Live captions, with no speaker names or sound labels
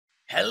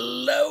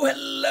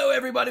Hello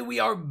everybody,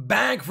 we are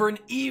back for an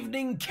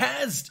evening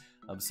cast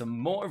of some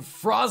more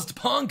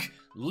Frostpunk.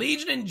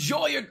 Legion,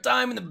 enjoy your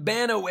time in the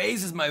Ban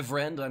Oasis, my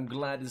friend. I'm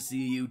glad to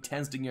see you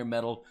testing your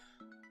mettle,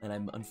 and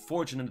I'm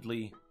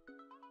unfortunately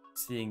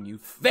seeing you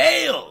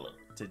fail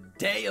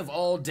today of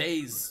all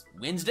days.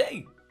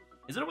 Wednesday?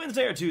 Is it a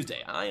Wednesday or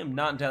Tuesday? I am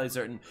not entirely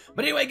certain.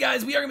 But anyway,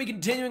 guys, we are going to be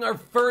continuing our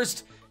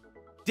first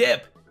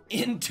dip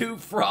into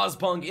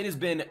Frostpunk. It has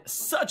been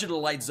such a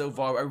delight so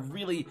far. I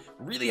really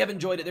have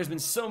enjoyed it. There's been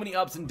so many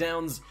ups and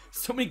downs,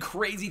 so many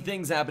crazy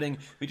things happening.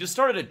 We just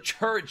started a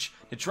church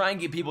to try and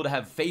get people to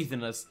have faith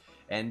in us,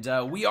 and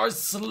we are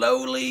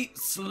slowly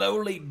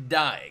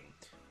dying,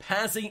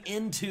 passing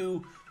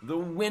into the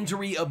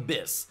wintry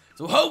abyss.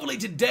 So hopefully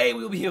today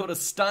we will be able to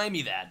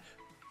stymie that,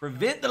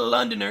 prevent the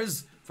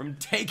Londoners from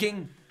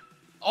taking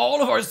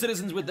all of our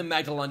citizens with them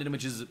back to London,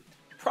 which is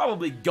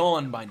probably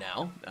gone by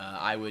now.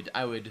 I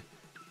would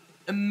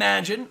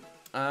imagine,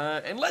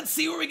 and let's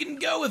see where we can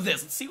go with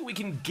this. Let's see what we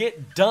can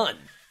get done.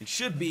 It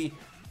should be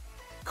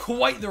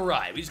quite the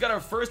ride. We just got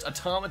our first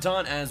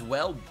automaton as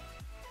well,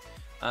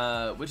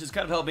 which is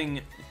kind of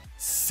helping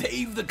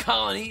save the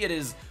colony. It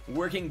is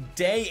working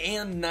day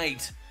and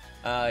night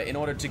in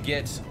order to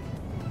get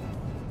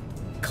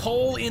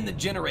coal in the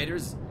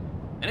generators,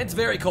 and it's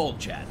very cold,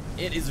 chat.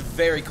 It is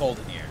very cold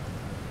in here.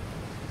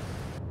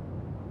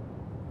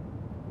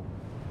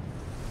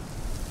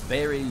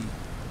 Very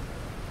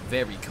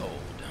cold.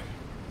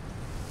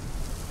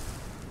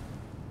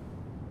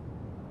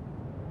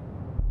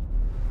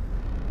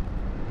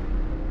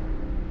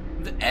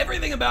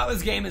 Everything about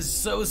this game is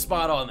so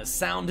spot on. The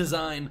sound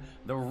design,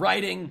 the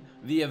writing,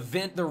 the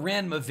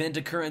random event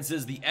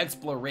occurrences, the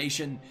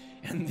exploration,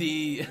 and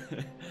the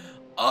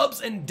ups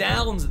and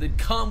downs that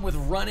come with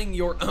running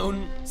your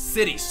own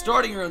city,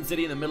 starting your own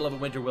city in the middle of a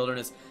winter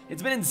wilderness.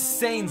 It's been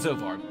insane so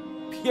far.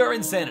 Pure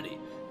insanity.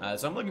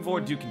 So I'm looking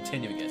forward to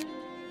continuing it.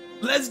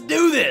 Let's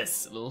do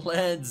this!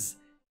 Let's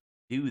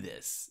do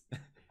this.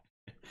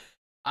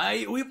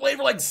 We played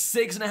for like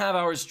 6.5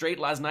 hours straight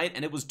last night,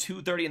 and it was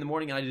 2:30 in the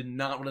morning, and I did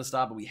not want to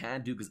stop, but we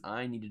had to because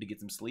I needed to get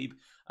some sleep.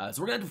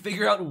 So we're going to have to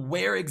figure out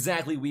where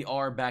exactly we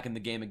are back in the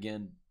game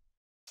again.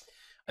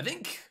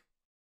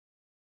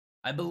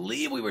 I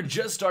believe we were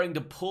just starting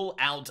to pull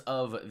out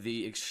of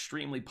the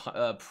extremely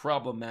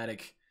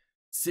problematic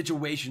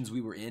situations we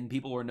were in.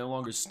 People were no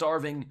longer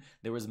starving.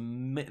 There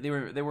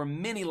were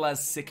many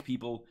less sick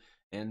people.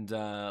 And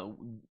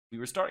we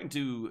were starting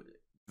to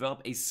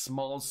develop a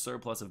small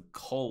surplus of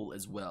coal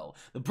as well.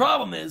 The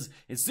problem is,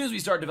 as soon as we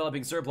start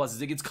developing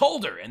surpluses, it gets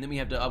colder, and then we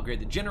have to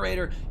upgrade the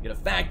generator, get a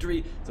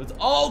factory, so it's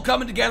all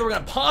coming together. We're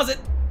gonna pause it.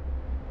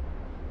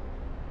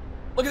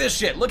 Look at this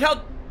shit. Look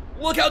how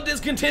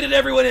discontented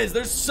everyone is.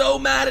 They're so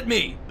mad at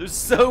me. They're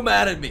so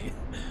mad at me.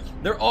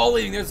 They're all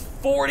leaving. There's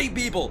 40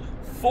 people,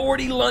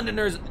 40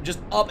 Londoners just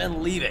up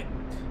and leaving.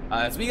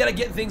 So we gotta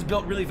get things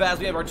built really fast.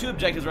 We have our two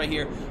objectives right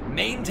here.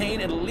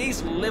 Maintain at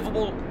least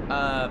livable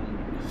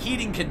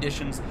heating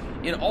conditions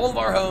in all of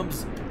our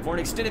homes for an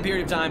extended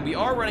period of time. We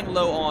are running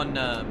low on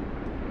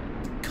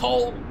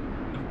coal,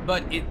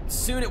 but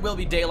soon it will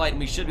be daylight, and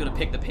we should be able to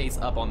pick the pace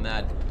up on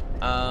that.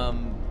 I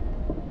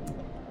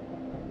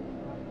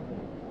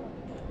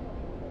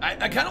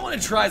kind of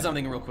want to try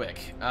something real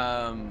quick.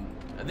 I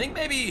think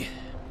maybe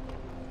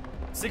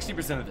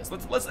 60% of this.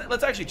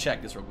 Let's actually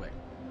check this real quick.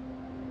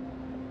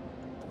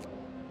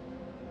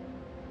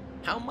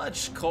 How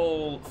much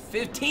coal?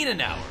 15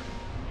 an hour.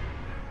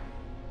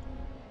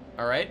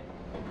 All right.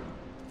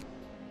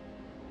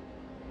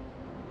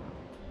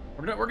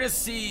 We're gonna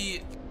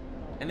see,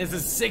 and this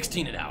is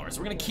 16 an hour.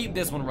 So we're gonna keep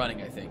this one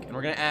running, I think, and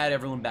we're gonna add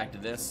everyone back to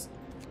this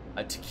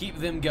to keep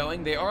them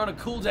going. They are on a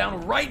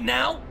cooldown right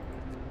now.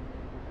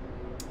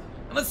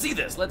 And let's see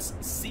this. Let's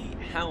see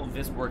how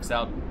this works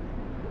out.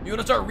 You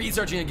want to start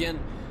researching again?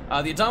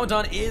 The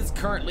automaton is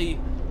currently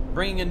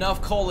bringing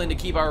enough coal in to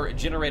keep our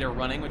generator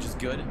running, which is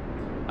good.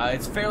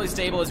 It's fairly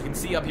stable, as you can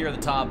see up here at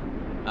the top.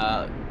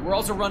 We're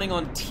also running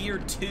on tier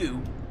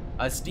 2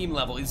 steam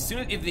level. As soon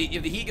as if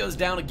the heat goes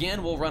down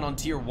again, we'll run on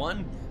tier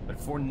 1. But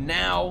for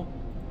now,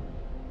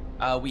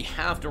 we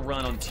have to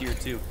run on tier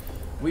 2.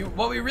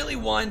 What we really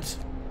want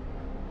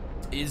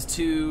is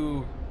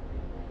to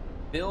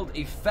build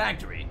a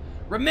factory.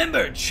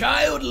 Remember,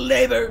 child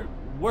labor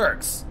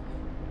works.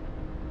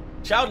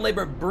 Child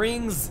labor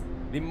brings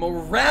the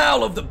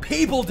morale of the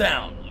people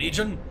down.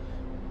 Legion,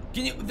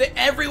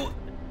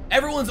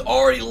 everyone's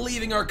already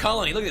leaving our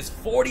colony. Look at this,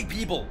 40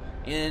 people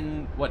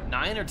in, what,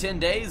 9 or 10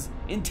 days?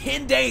 In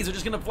 10 days, they're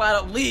just gonna flat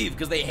out leave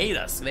because they hate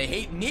us. They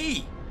hate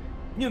me.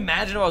 Can you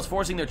imagine if I was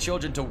forcing their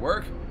children to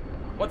work?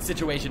 What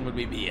situation would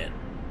we be in?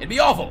 It'd be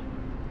awful.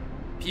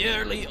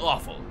 Purely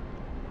awful. All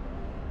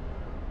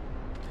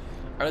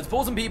right, let's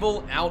pull some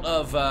people out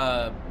of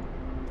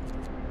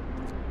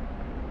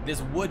this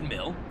wood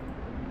mill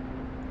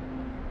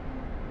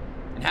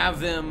and have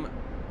them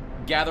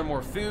gather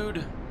more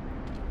food.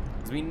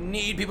 Because we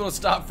need people to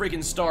stop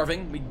freaking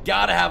starving. We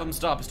gotta have them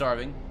stop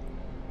starving.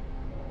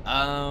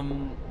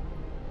 Alright,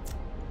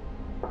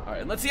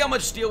 let's see how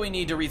much steel we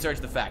need to research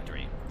the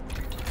factory.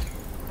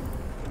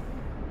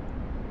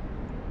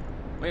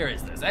 Where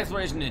is this?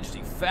 Exploration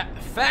industry.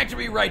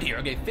 Factory right here.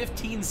 Okay,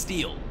 15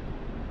 steel.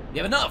 You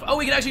have enough. Oh,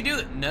 we can actually do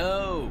it.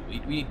 No, we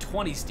need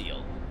 20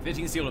 steel.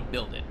 15 steel to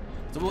build it.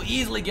 So we'll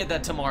easily get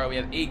that tomorrow. We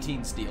have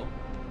 18 steel.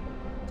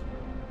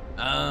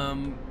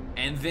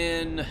 And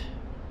then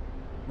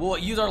we'll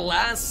use our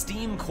last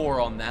steam core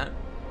on that.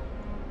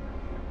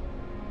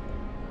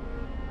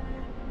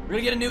 We're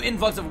gonna get a new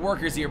influx of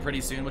workers here pretty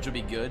soon, which will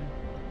be good.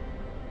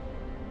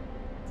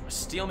 Our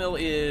steel mill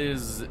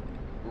is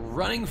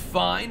running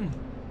fine.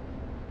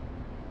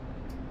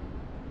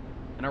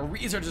 And our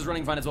research is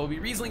running fine as well. We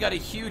recently got a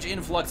huge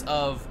influx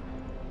of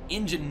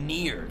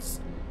engineers,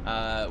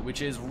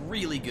 which is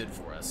really good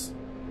for us.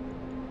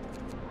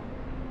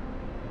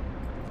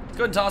 Let's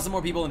go ahead and toss some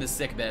more people into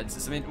sick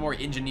beds. Some more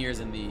engineers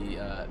in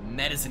the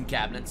medicine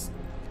cabinets.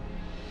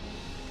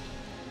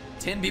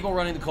 10 people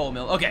running the coal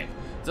mill. Okay,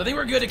 so I think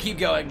we're good to keep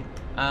going.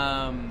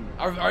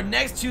 Our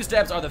next two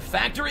steps are the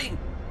factory,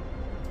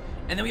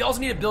 and then we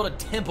also need to build a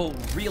temple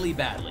really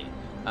badly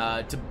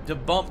to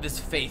bump this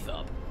faith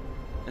up.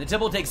 And the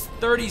temple takes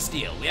 30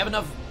 steel. We have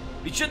enough.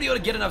 We should be able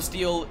to get enough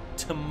steel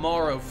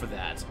tomorrow for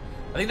that.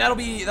 I think that'll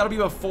be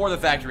before the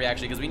factory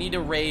actually, because we need to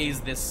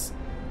raise this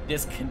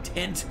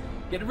discontent.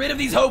 Get rid of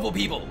these hopeful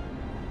people.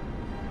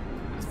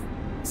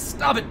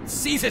 Stop it.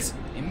 Cease it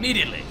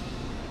immediately.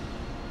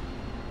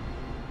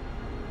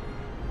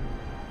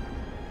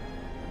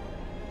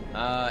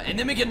 And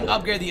then we can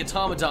upgrade the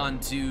automaton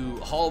to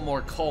haul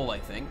more coal, I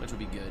think, which would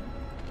be good.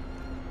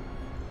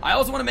 I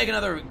also want to make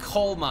another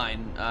coal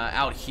mine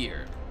out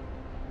here.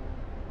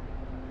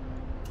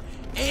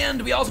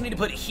 And we also need to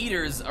put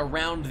heaters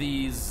around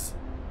these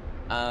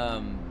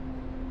areas,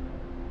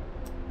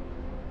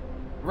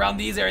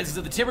 because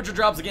if the temperature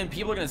drops again,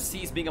 people are going to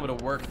cease being able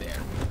to work there.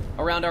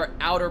 Around our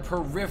outer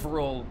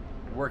peripheral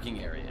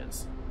working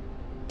areas.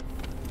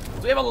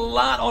 So we have a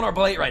lot on our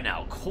plate right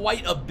now.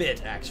 Quite a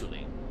bit,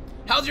 actually.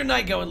 How's your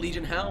night going,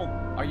 Legion? How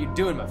are you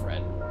doing, my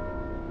friend?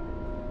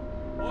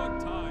 Work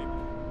time.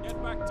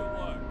 Get back to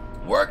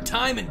work. Work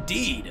time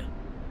indeed.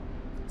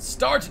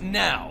 Start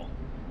now.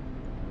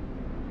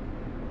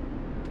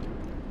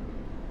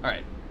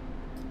 Alright.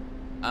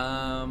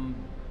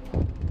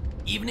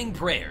 Evening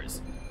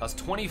prayers. Plus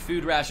 20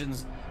 food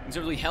rations.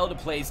 Conservatively held a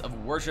place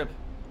of worship.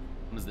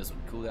 What is this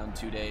one? Cool down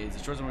 2 days.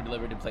 The children were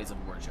delivered in place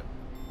of worship.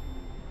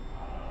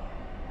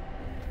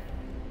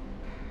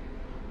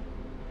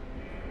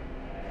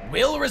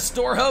 Will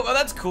restore hope. Oh,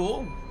 that's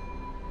cool.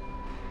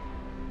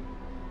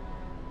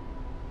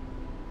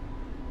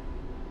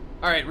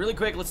 Alright, really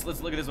quick, let's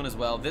look at this one as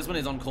well. This one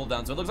is on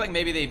cooldown, so it looks like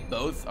maybe they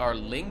both are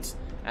linked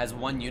as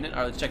one unit.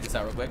 Alright, let's check this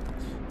out real quick.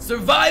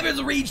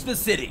 Survivors reached the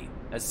city.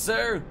 As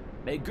sir,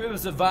 a group of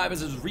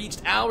survivors has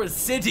reached our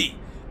city.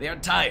 They are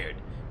tired.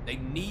 They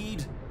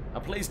need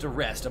a place to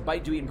rest, a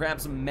bite to eat, and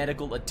perhaps some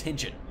medical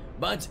attention.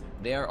 But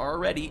they are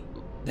ready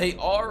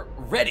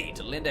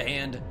to lend a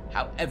hand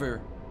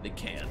however they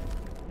can.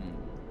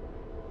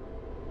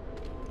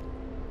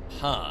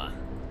 Huh.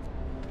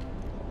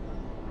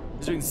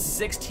 He's doing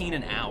 16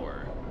 an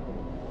hour.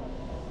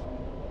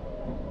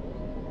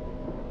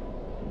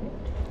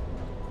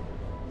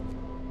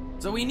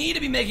 So we need to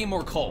be making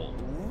more coal.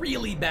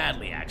 Really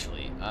badly,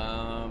 actually.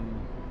 I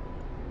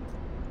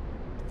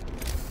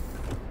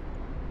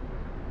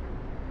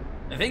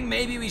think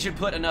maybe we should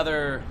put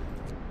another...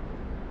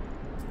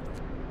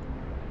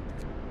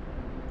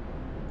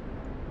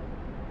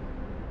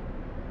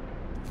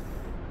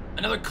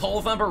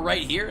 coal thumper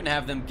right here and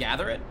have them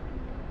gather it.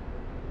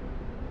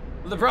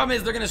 The problem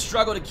is they're going to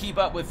struggle to keep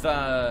up with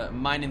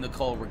mining the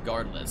coal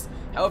regardless.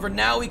 However,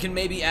 now we can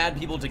maybe add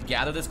people to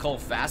gather this coal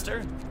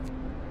faster.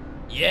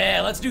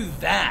 Yeah, let's do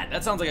that.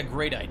 That sounds like a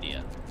great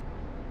idea.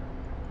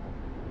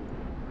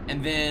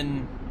 And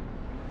then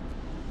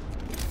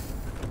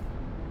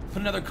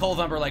put another coal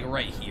thumper like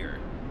right here.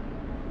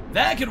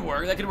 That could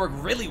work. That could work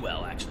really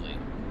well, actually.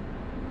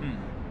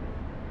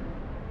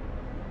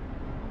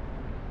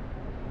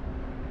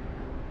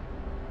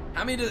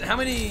 How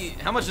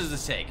much does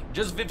this take?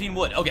 Just 15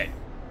 wood. Okay.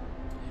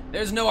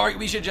 There's no argument.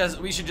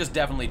 We should just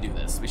definitely do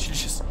this. We should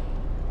just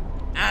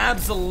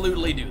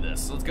absolutely do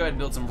this. So let's go ahead and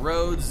build some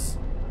roads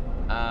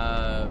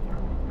out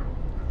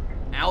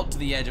to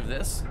the edge of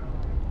this.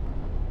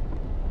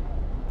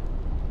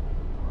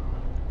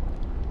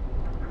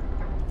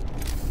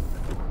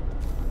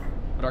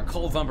 Put our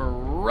coal thumper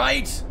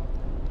right.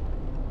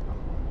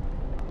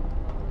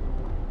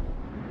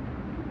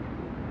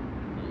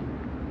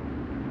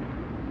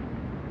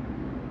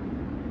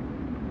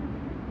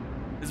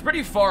 It's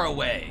pretty far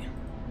away.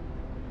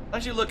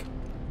 Actually, look.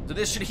 So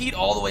this should heat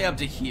all the way up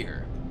to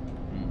here.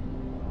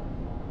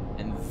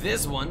 And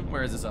this one,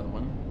 where is this other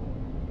one?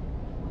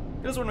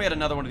 This one we had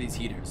another one of these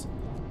heaters.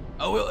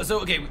 Oh,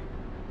 so okay.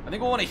 I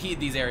think we'll want to heat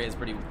these areas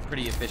pretty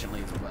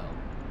efficiently as well.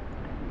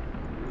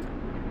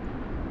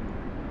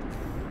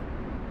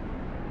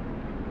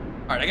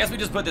 All right, I guess we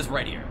just put this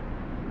right here.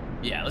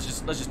 Yeah, let's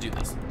just do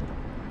this.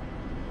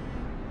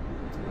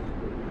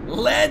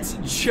 Let's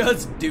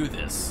just do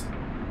this.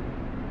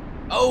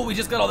 Oh, we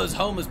just got all those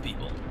homeless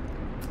people.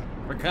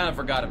 We kind of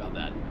forgot about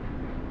that.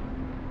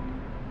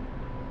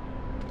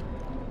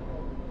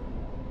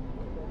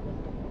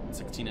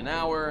 $16 an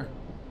hour.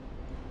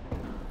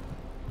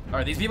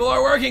 Alright, these people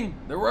are working.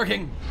 They're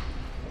working.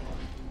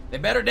 They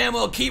better damn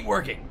well keep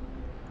working.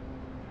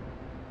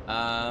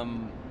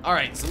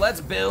 Alright, so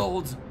let's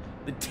build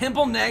the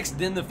temple next,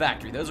 then the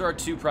factory. Those are our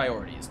 2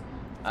 priorities.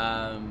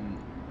 We're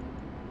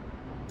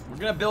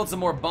gonna build some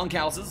more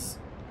bunkhouses.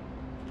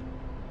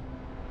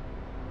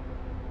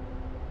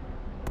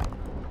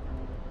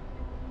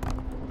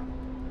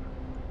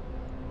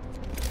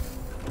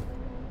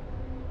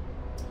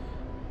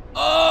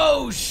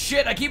 Oh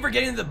shit, I keep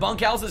forgetting that the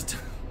bunkhouses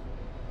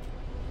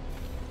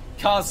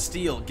cause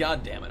steel.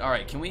 God damn it.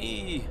 Alright, can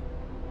we...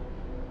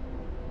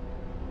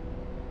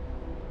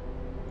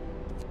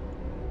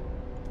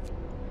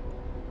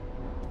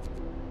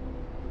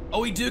 Oh,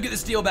 we do get the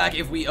steel back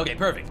if we... Okay,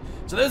 perfect.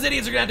 So those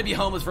idiots are gonna have to be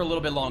homeless for a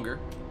little bit longer.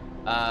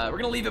 We're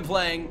gonna leave it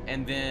playing,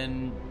 and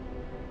then...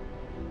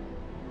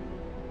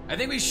 I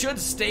think we should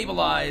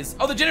stabilize...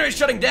 Oh, the generator's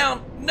shutting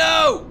down!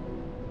 No!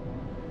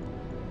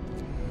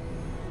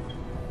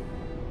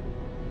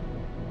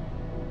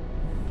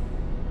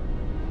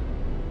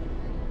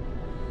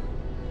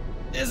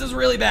 This is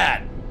really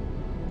bad.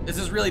 This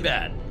is really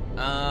bad.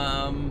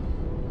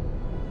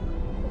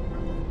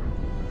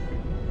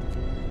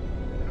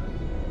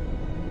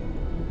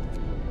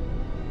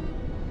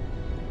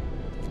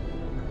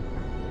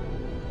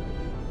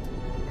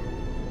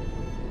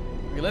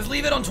 Okay, let's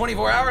leave it on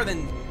 24-hour,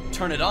 then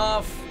turn it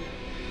off.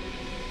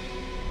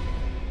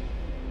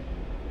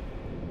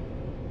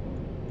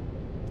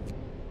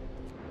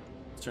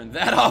 Let's turn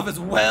that off as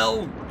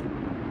well.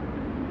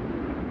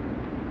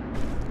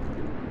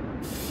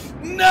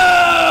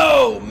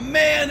 No!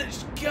 Man,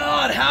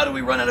 God, how do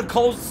we run out of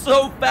coal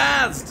so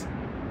fast?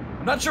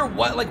 I'm not sure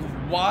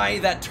why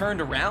that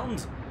turned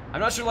around. I'm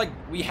not sure,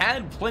 we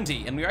had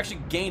plenty, and we were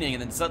actually gaining,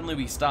 and then suddenly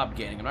we stopped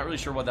gaining. I'm not really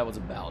sure what that was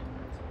about.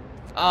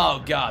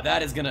 Oh, God,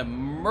 that is gonna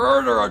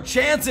murder our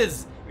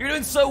chances! We were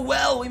doing so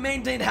well! We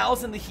maintained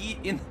heat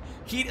in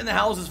the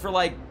houses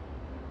for,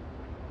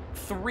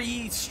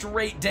 3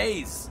 straight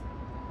days.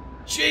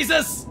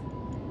 Jesus!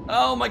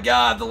 Oh, my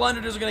God, the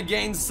Londoners are gonna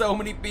gain so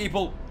many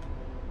people.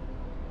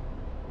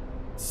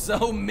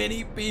 So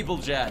many people,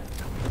 chat.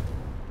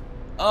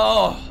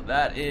 Oh,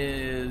 that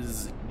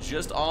is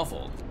just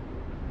awful.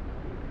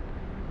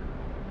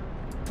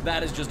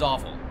 That is just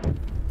awful.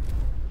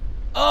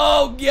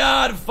 Oh,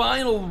 God,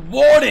 final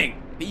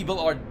warning! People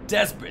are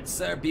desperate,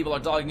 sir. People are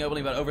talking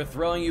openly about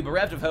overthrowing you,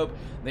 bereft of hope.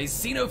 They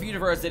see no future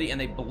for our city,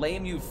 and they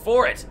blame you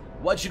for it.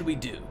 What should we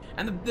do?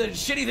 And the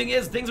shitty thing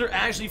is, things are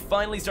actually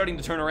finally starting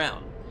to turn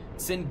around.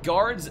 Send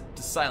guards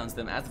to silence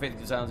them. Ask the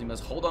faithful to silence. You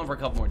must hold on for a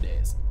couple more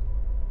days.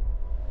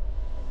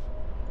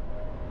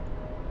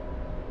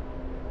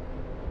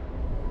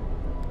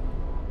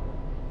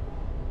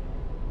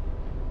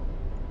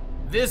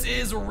 This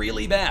is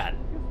really bad.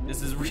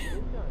 This is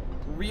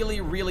really,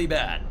 really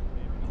bad.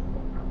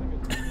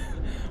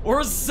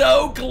 We're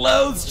so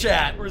close,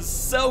 chat. We're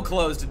so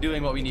close to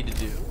doing what we need to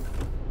do.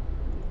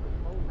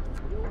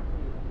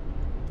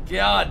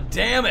 God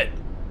damn it.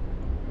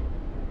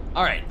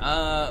 All right,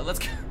 let's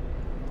go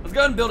ahead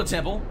and build a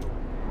temple.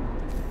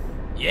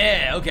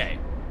 Yeah, okay.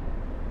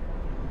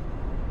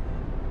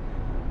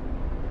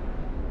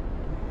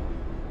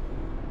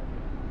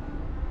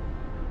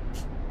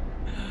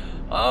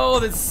 Oh,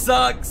 this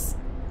sucks.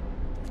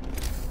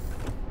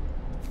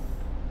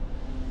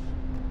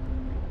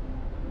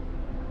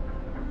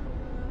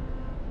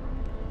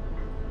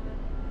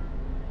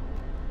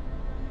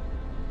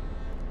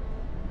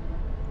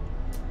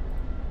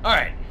 All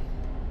right.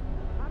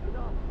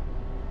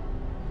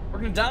 We're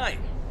gonna die.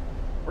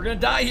 We're gonna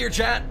die here,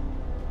 chat.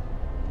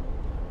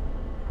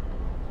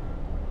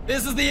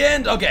 This is the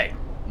end. Okay,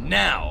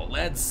 now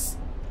let's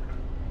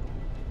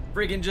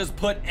freaking just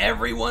put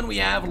everyone we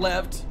have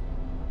left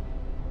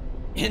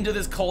into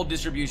this coal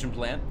distribution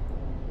plant.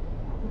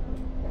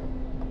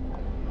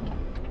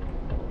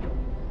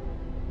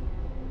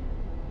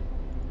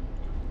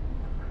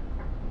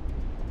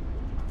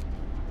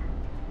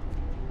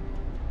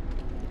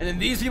 And then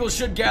these people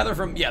should gather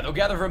from, yeah, they'll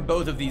gather from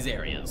both of these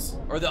areas.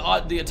 Or the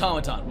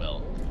automaton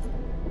will.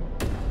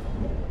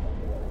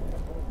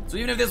 So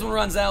even if this one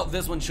runs out,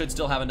 this one should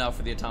still have enough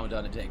for the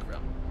automaton to take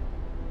from.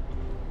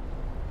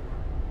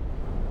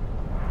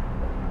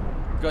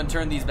 Go ahead and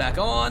turn these back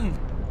on.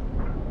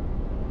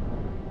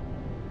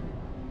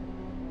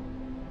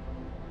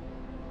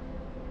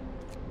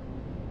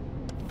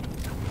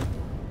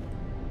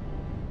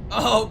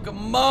 Oh,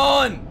 come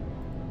on!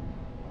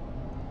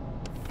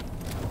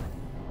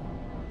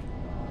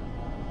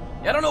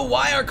 Yeah, I don't know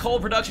why our coal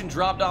production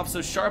dropped off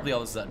so sharply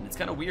all of a sudden. It's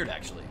kind of weird,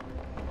 actually.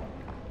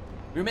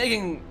 We were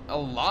making a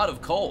lot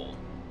of coal.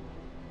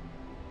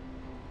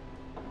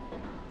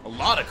 A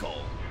lot of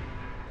coal.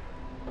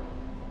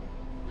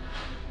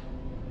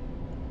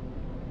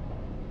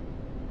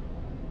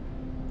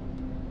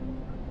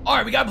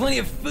 Alright, we got plenty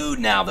of food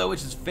now, though,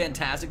 which is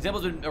fantastic.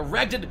 Temple's been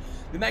erected.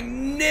 The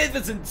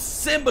magnificent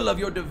symbol of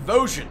your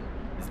devotion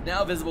is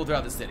now visible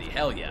throughout the city.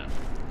 Hell yeah.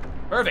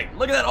 Perfect.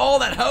 Look at that, all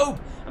that hope.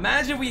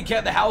 Imagine if we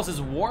kept the houses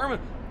warm.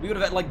 we would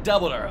have had, like,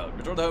 doubled our hope.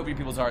 Restore the hope in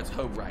people's hearts,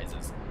 hope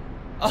rises.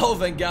 Oh,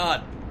 thank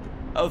God.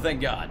 Oh,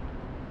 thank God.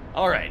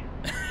 Alright.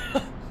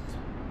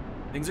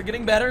 Things are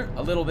getting better,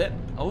 a little bit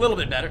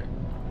better.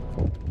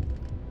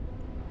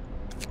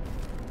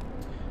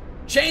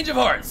 Change of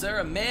heart, sir.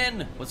 A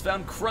man was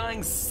found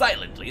crying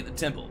silently at the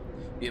temple.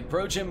 We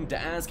approached him to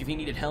ask if he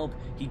needed help.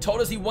 He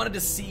told us he wanted to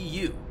see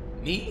you.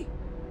 Me?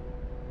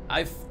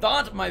 I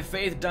thought my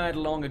faith died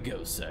long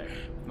ago, sir.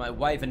 With my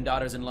wife and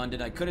daughters in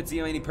London, I couldn't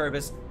see any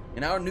purpose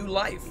in our new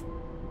life,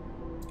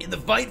 in the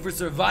fight for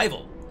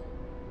survival.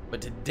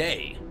 But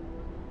today,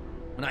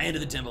 when I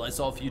entered the temple, I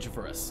saw a future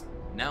for us.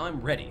 Now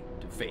I'm ready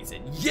to face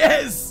it.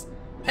 Yes!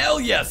 Hell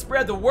yes!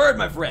 Spread the word,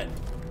 my friend.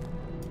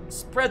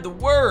 Spread the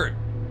word.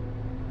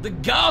 The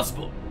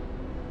gospel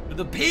to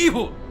the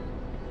people.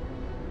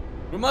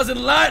 We must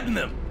enlighten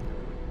them,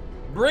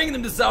 bring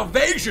them to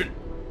salvation.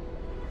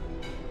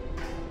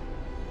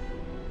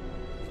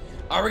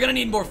 Alright, we're gonna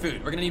need more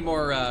food. We're gonna need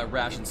more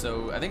rations,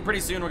 so I think pretty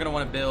soon we're gonna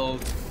want to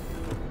build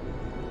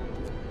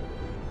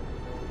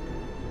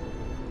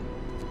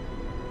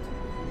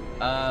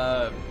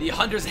the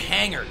Hunter's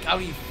Hangar. God,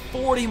 we need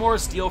 40 more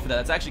steel for that.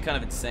 That's actually kind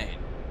of insane.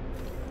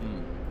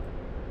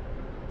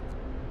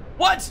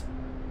 What?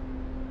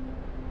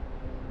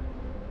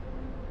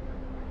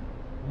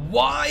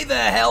 Why the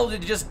hell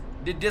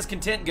did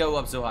discontent go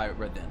up so high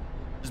right then?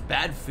 Just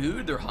bad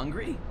food? They're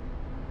hungry?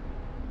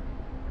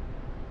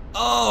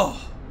 Oh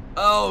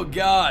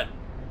God.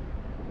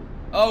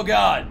 Oh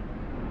God.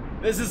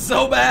 This is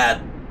so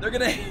bad. They're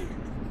gonna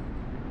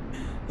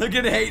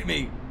hate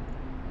me.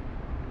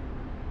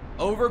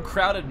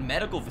 Overcrowded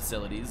medical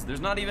facilities. There's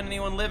not even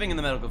anyone living in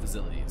the medical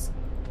facilities.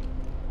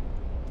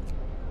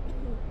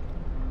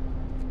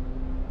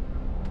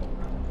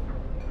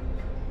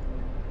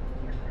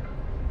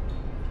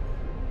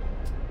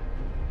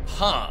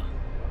 Huh.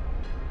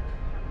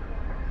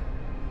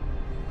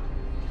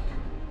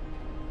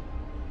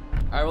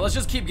 Alright, well, let's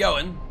just keep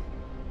going.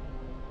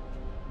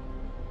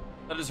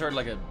 I just heard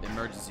like an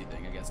emergency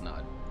thing. I guess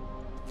not.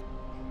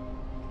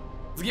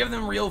 Let's give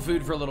them real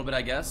food for a little bit,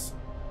 I guess.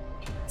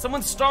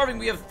 Someone's starving.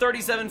 We have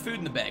 37 food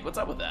in the bank. What's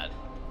up with that?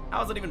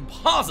 How is it even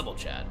possible,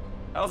 Chad?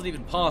 How is it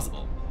even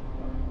possible?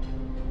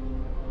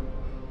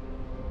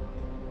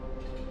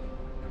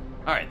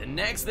 Alright, the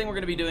next thing we're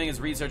going to be doing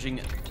is researching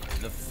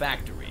the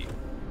factory,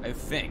 I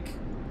think.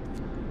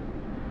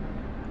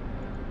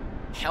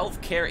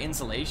 Healthcare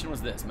insulation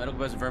was this. Medical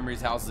beds,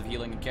 infirmaries, houses of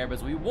healing, and care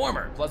beds will be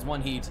warmer.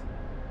 +1 heat.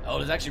 Oh,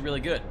 it's actually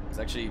really good. It's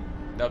actually,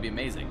 that would be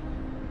amazing.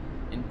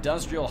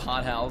 Industrial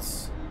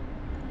hothouse.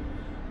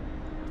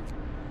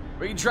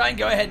 We can try and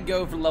go ahead and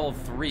go for level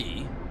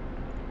 3.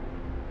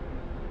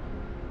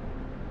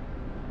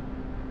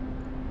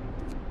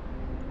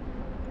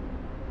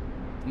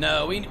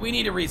 No, we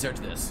need to research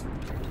this.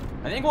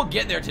 I think we'll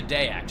get there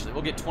today, actually.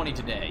 We'll get 20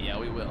 today. Yeah,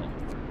 we will.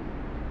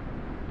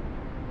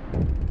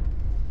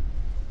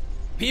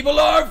 People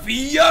are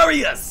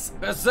furious,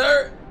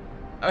 sir.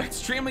 I'm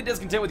extremely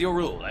discontent with your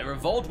rule. A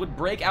revolt would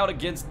break out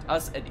against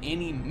us at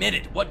any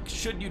minute. What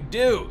should you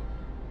do?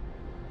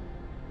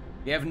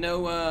 You have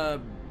no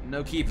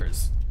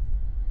keepers.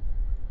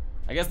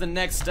 I guess the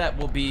next step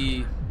will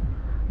be...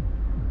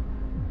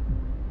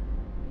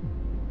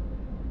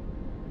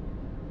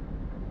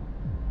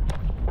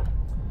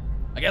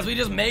 I guess we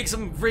just make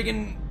some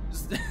freaking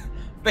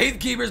faith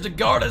keepers to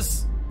guard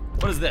us.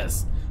 What is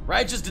this?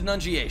 Righteous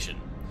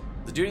denunciation.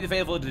 The duty of the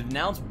faithful to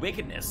denounce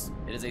wickedness.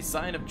 It is a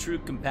sign of true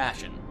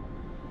compassion.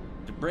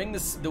 To bring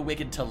the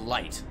wicked to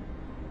light.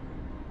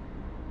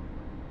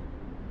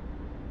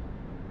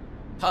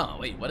 Huh,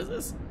 wait, what is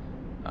this?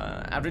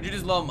 After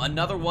Judas law,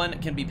 another one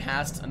can be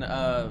passed.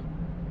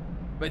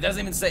 Wait, it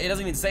doesn't even say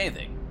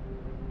anything.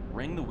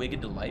 Bring the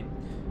wicked to light.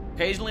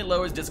 Occasionally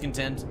lowers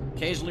discontent.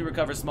 Occasionally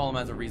recovers small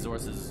amounts of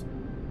resources.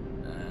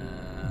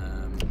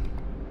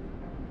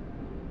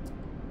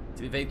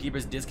 To the faith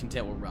keepers,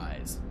 discontent will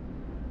rise.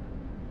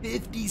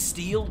 50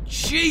 steel?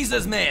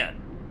 Jesus, man!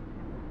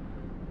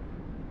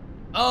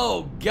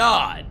 Oh,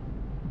 God.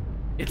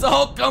 It's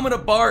all coming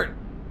apart.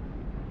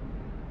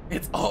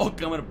 It's all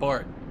coming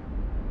apart.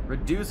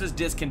 Reduces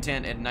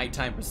discontent at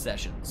nighttime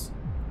processions.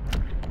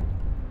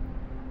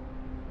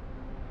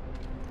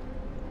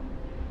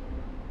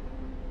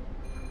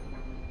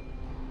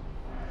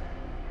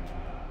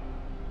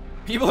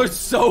 People are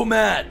so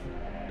mad.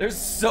 They're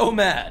so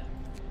mad.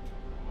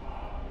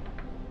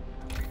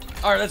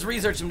 Alright, let's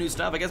research some new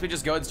stuff. I guess we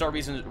just go ahead and start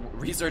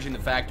researching the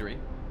factory.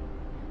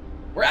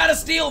 We're out of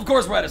steel! Of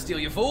course we're out of steel,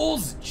 you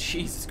fools!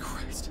 Jesus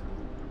Christ.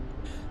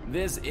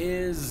 This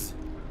is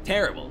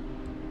terrible.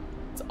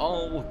 It's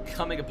all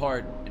coming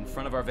apart in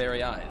front of our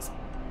very eyes.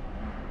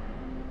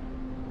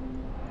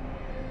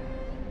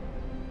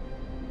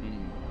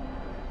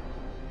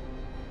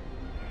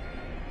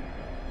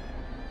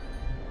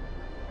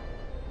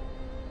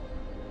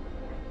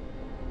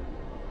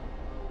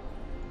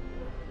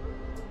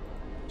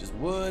 Just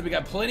wood. We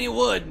got plenty of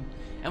wood.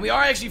 And we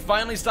are actually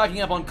finally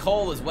stocking up on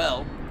coal as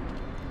well.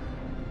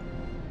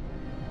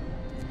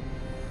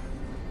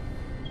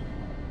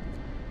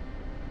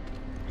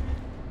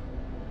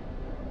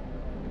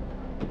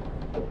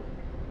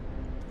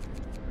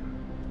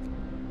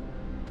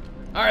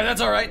 Alright,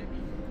 that's alright.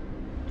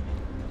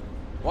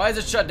 Why is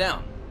it shut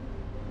down?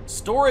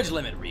 Storage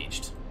limit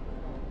reached.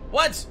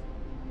 What?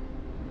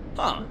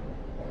 Huh.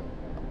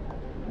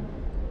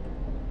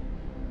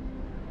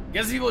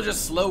 Guess people are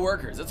just slow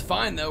workers. It's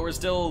fine though, we're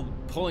still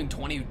pulling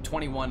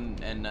 21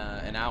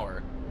 an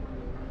hour.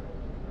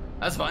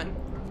 That's fine.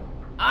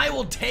 I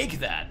will take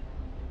that.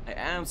 I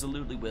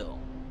absolutely will.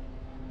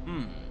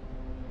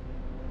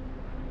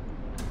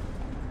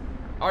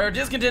 Our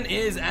discontent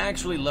is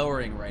actually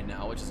lowering right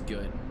now, which is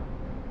good.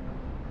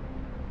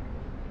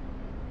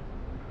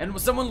 And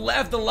someone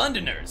left the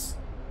Londoners.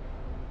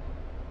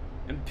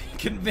 And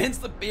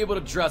convinced the people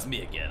to trust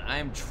me again. I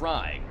am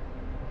trying.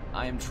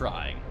 I am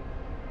trying.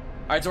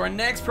 Alright, so our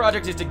next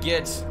project is to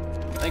get,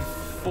 I think,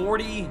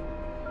 40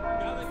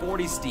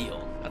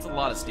 steel. That's a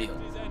lot of steel.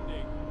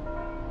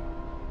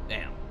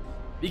 Damn.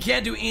 We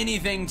can't do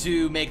anything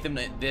to make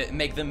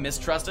them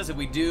mistrust us. If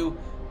we do,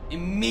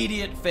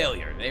 immediate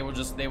failure. They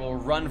will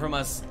run from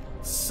us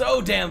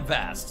so damn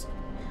fast.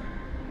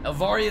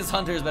 Alvaria's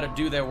hunters better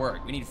do their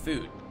work. We need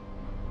food.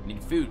 We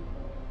need food.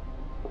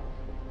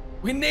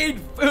 We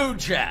need food,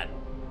 chat.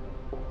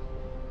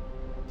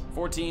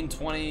 14,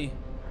 20,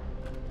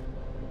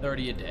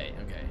 30 a day.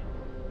 Okay.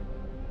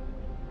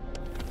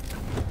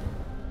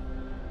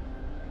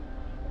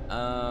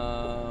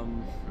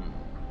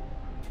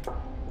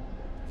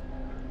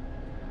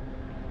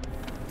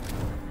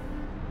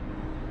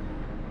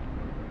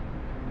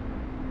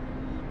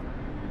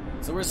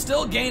 So we're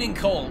still gaining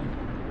coal.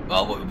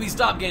 Well, we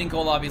stopped gaining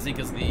coal, obviously,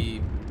 because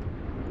the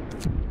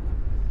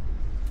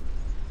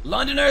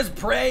Londoners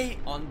prey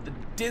on the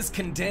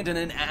discontent and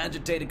an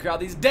agitated crowd.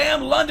 These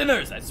damn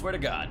Londoners! I swear to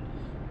God.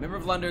 A member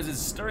of Londoners is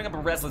stirring up a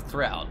restless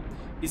crowd.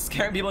 He's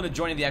scaring people into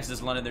joining the Exodus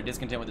of London. They're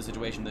discontent with the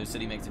situation. Their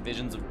city makes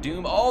visions of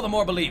doom all the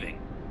more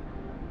believing.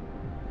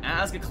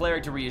 Ask a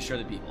cleric to reassure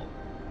the people.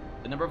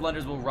 The number of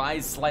Londoners will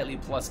rise slightly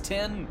plus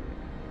 10. The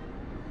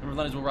number of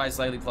Londoners will rise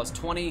slightly plus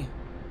 20.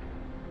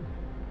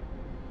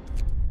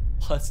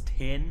 Plus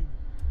 10?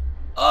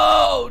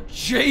 Oh,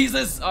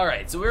 Jesus!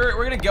 Alright, so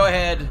we're gonna go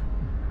ahead.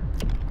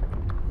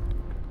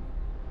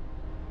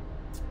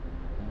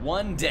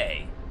 One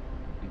day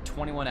in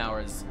 21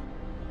 hours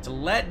to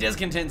let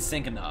discontent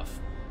sink enough.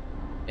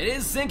 It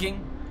is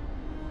sinking.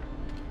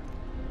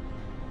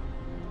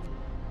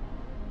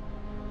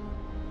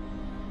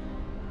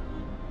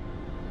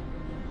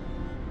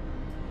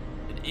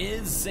 It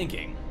is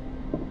sinking.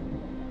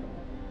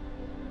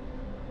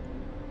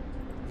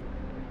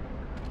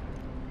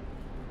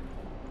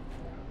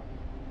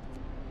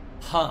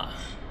 Huh.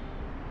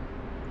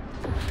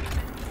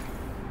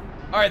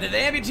 Alright, the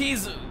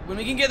amputees, when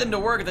we can get them to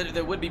work,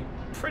 that would be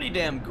pretty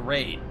damn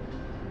great.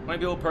 20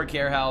 people per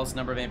care house,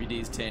 number of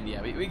amputees, 10.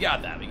 Yeah, we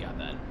got that, we got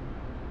that.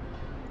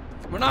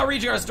 We're not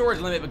reaching our storage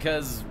limit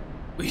because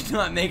we're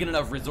not making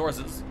enough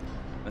resources.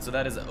 And so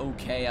that is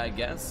okay, I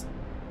guess.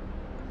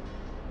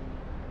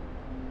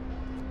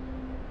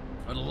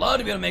 I'd love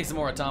to be able to make some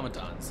more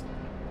automatons.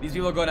 These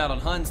people are going out on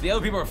hunts. The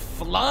other people are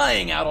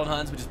flying out on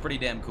hunts, which is pretty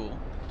damn cool.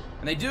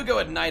 And they do go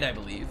at night, I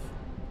believe.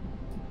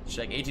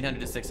 Check 1800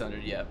 to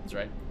 600. Yeah, that's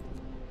right.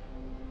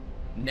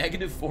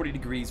 Negative 40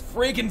 degrees.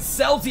 Freaking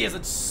Celsius.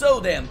 It's so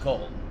damn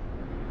cold.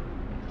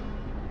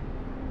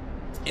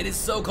 It is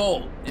so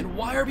cold. And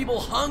why are people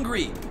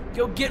hungry?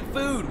 Go get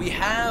food. We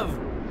have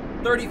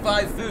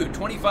 35 food,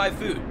 25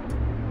 food.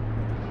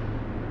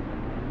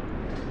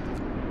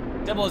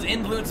 Devil is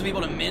influencing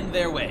people to mend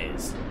their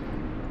ways.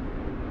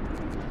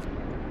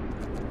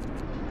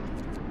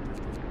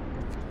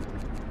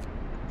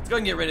 Let's go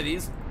and get rid of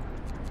these.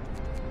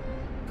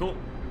 Cool.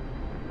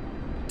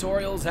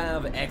 Tutorials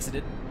have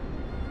exodused.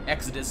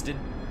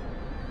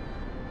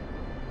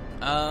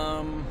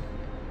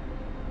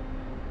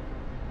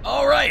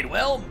 Alright,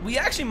 well, we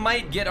actually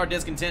might get our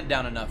discontent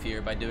down enough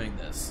here by doing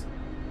this.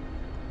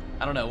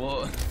 I don't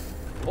know,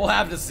 we'll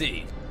have to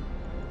see.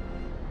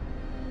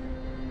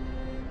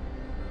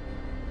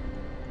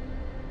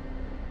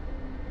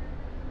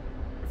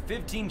 For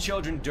 15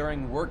 children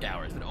during work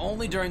hours, but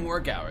only during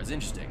work hours.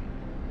 Interesting.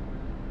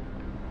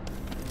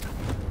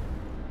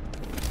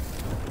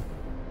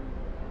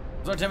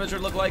 What's our temperature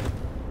look like?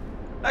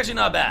 Actually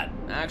not bad.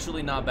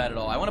 Actually not bad at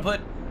all. I want to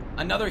put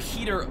another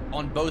heater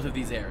on both of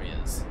these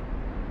areas.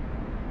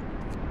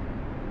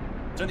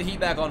 Turn the heat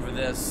back on for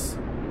this.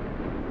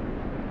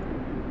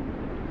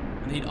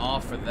 Turn the heat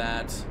off for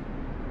that.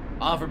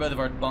 Off for both of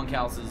our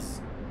bunkhouses.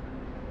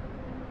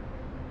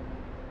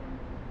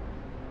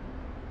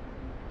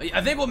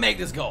 I think we'll make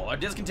this goal. Our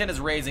discontent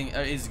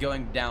is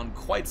going down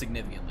quite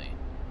significantly.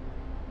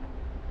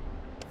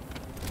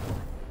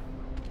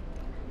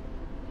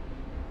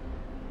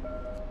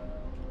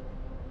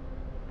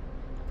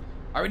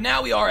 Alright,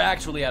 now we are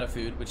actually out of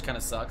food, which kind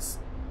of sucks.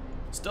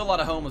 Still a lot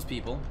of homeless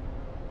people.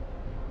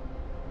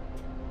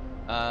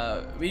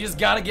 We just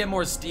gotta get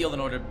more steel in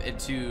order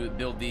to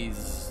build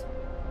these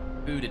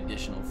food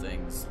additional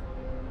things.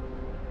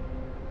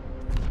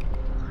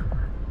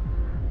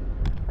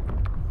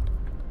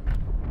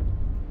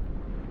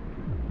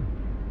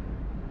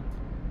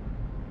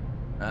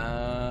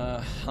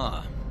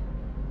 Huh.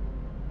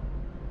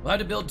 We'll have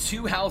to build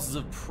 2 houses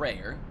of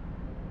prayer.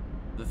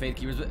 The faith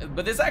keepers,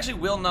 but this actually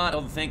will not,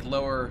 I think,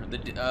 lower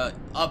the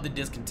up the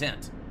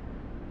discontent.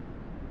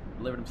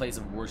 Delivered in place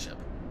of worship.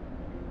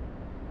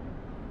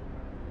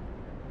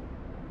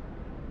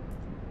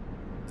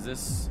 Is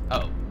this?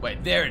 Oh,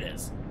 wait, there it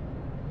is.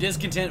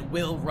 Discontent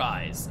will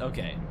rise.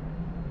 Okay,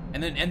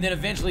 and then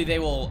eventually they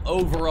will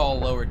overall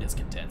lower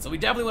discontent. So we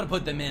definitely want to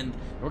put them in.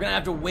 We're gonna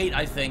have to wait,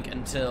 I think,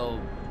 until.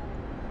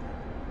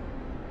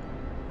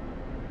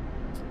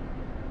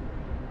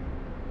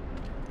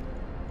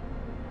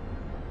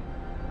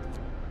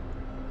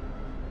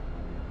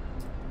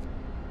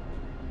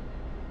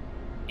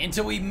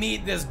 Until we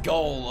meet this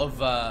goal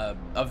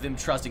of them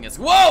trusting us.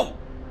 Whoa!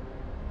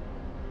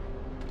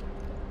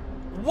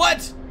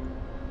 What?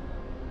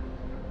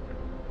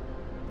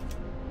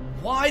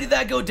 Why did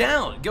that go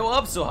down? Go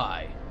up so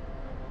high?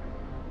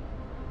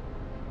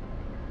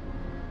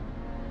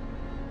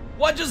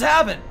 What just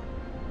happened?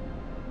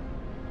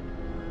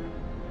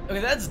 Okay,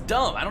 that's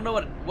dumb. I don't know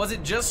what. Was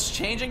it just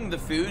changing the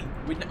food?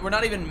 We're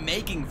not even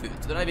making food,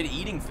 so they're not even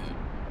eating food.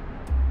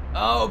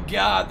 Oh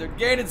god, they're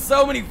gaining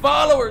so many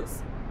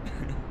followers.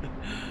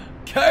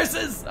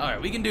 Curses!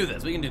 Alright, we can do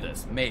this. We can do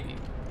this. Maybe.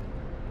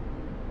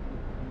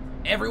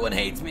 Everyone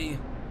hates me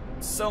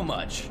so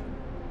much.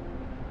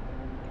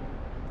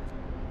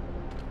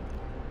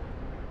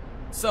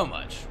 So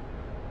much.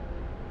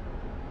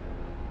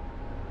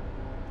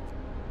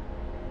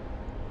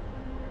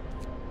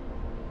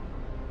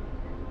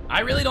 I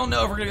really don't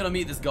know if we're gonna be able to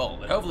meet this goal,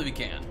 but hopefully we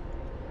can.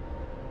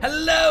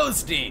 Hello,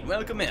 Steen!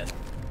 Welcome in.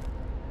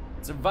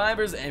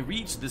 Survivors and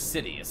reach the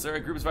city. Sir, a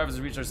group of survivors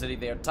have reached our city.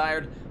 They are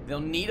tired. They'll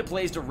need a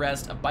place to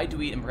rest, a bite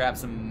to eat, and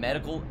perhaps some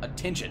medical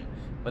attention.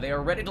 But they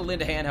are ready to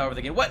lend a hand however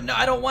they can. What? No,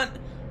 I don't want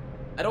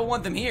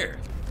them here.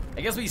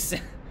 I guess we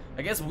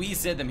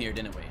sent them here,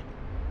 didn't we?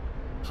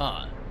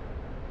 Huh.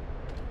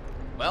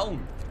 Well,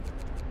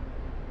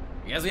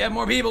 I guess we have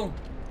more people.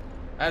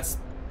 That's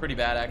pretty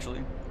bad,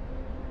 actually.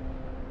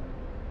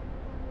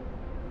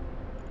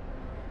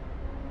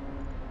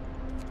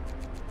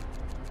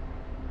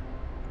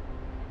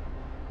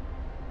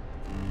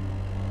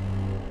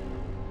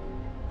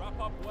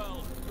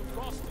 Well, the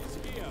frost is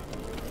here.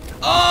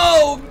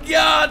 Oh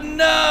God,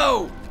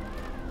 no!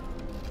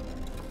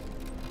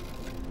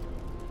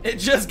 It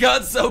just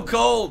got so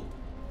cold.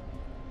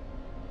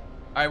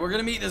 All right, we're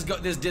gonna meet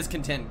this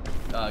discontent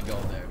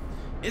goal there.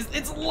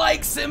 It's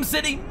like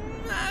SimCity?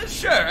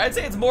 Sure, I'd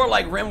say it's more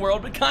like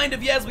RimWorld, but kind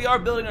of. Yes, we are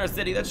building our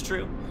city. That's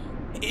true.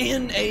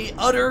 In a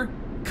utter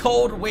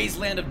cold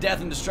wasteland of death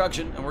and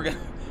destruction, and we're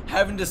gonna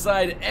having to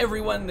decide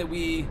everyone that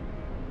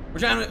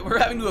we're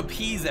having to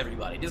appease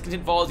everybody.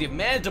 Discontent falls. You've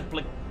managed to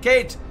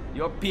placate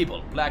your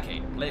people.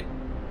 Placate. Placate?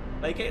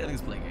 I think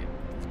it's placate.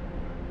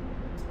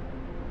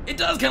 It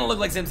does kind of look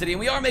like SimCity, and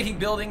we are making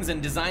buildings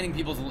and designing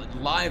people's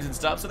lives and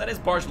stuff, so that is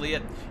partially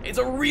it. It's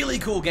a really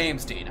cool game,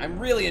 Steen. I'm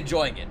really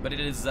enjoying it, but it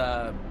is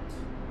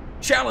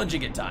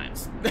challenging at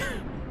times.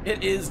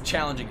 It is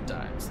challenging at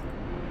times.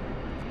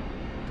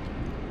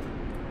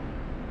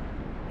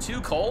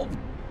 Too cold?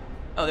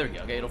 Oh, there we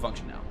go. Okay, it'll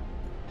function now.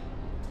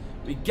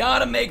 We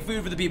gotta make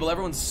food for the people.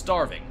 Everyone's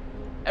starving.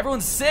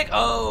 Everyone's sick.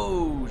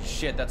 Oh,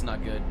 shit, that's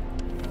not good.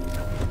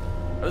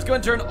 Let's go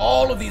and turn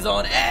all of these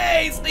on.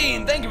 Hey,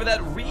 Steen, thank you for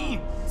that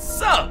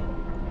re-sub.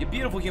 You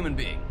beautiful human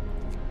being.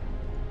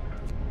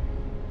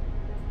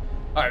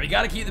 All right, we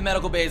gotta keep the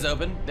medical bays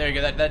open. There you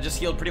go, that just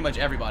healed pretty much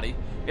everybody.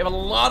 We have a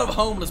lot of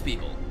homeless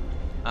people.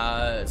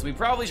 So we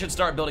probably should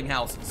start building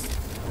houses.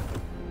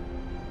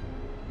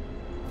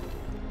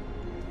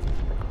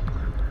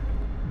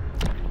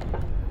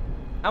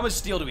 How much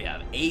steel do we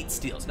have? 8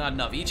 steel. It's not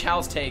enough. Each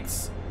house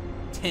takes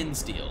 10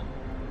 steel.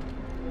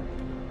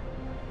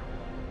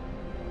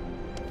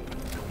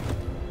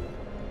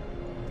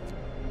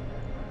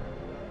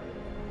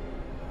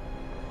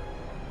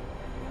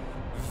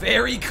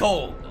 Very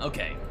cold.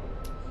 Okay.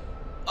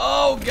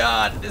 Oh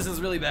god, this is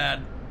really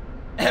bad.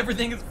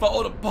 Everything is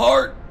falling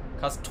apart.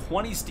 Costs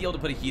 20 steel to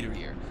put a heater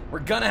here. We're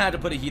gonna have to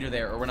put a heater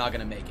there or we're not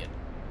gonna make it.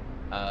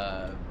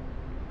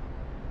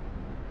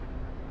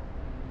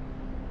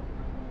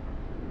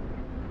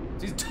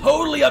 It's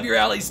totally up your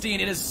alley,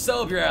 Steen. It is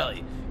so up your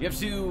alley. You have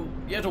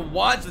to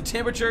watch the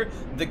temperature.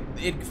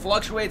 It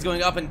fluctuates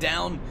going up and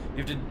down.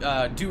 You have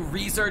to do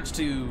research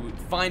to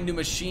find new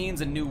machines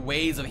and new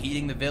ways of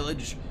heating the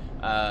village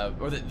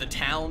or the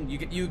town.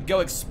 You go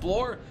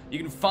explore. You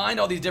can find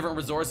all these different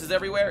resources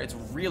everywhere. It's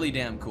really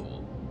damn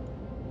cool.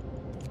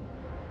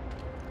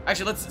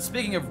 Actually,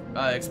 speaking of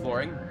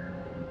exploring,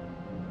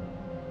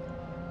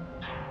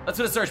 let's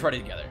put a search party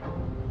together.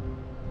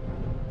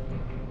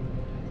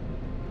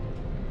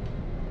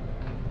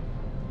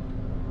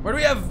 Where do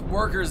we have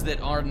workers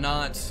that are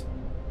not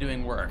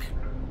doing work?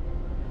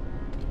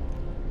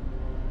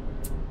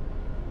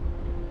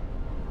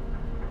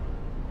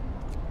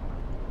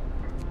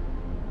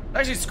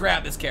 Actually,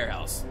 scrap this care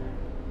house.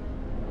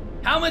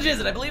 How much is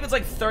it? I believe it's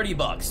like 30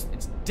 bucks.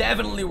 It's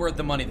definitely worth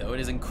the money, though.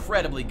 It is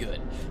incredibly good.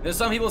 There's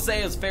some people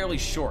say it's fairly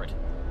short.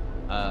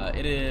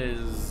 It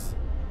is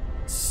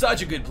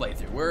such a good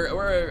playthrough.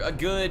 We're a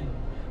good,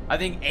 I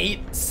think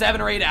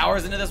 7 or 8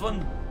 hours into this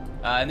one.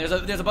 And there's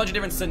a bunch of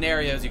different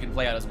scenarios you can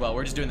play out as well.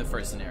 We're just doing the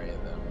first scenario.